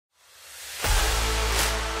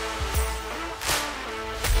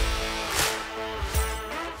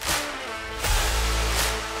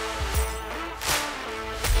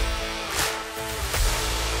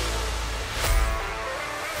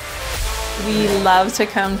We love to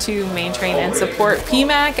come to MainTrain and support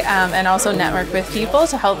PEMAC and also network with people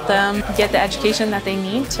to help them get the education that they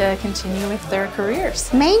need to continue with their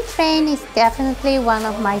careers. MainTrain is definitely one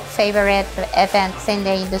of my favorite events in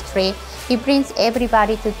the industry. It brings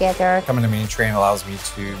everybody together. Coming to MainTrain allows me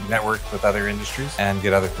to network with other industries and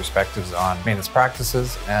get other perspectives on maintenance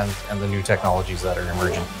practices and the new technologies that are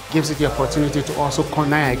emerging. Gives you the opportunity to also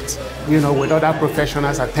connect, with other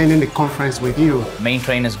professionals attending the conference with you.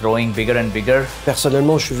 MainTrain is growing bigger and bigger.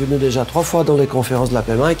 Personnellement, je suis venu déjà 3 fois dans les conférences de la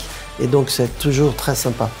PEMAC et donc c'est toujours très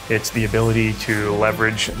sympa. It's the ability to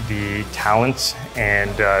leverage the talents and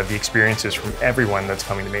the experiences from everyone that's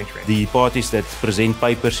coming to MainTrain. The parties that present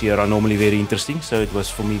papers here are normally very interesting, so it was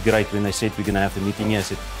for me great when they said we're going to have the meeting here. I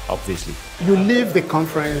said, obviously. You leave the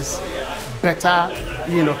conference better,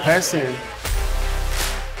 person.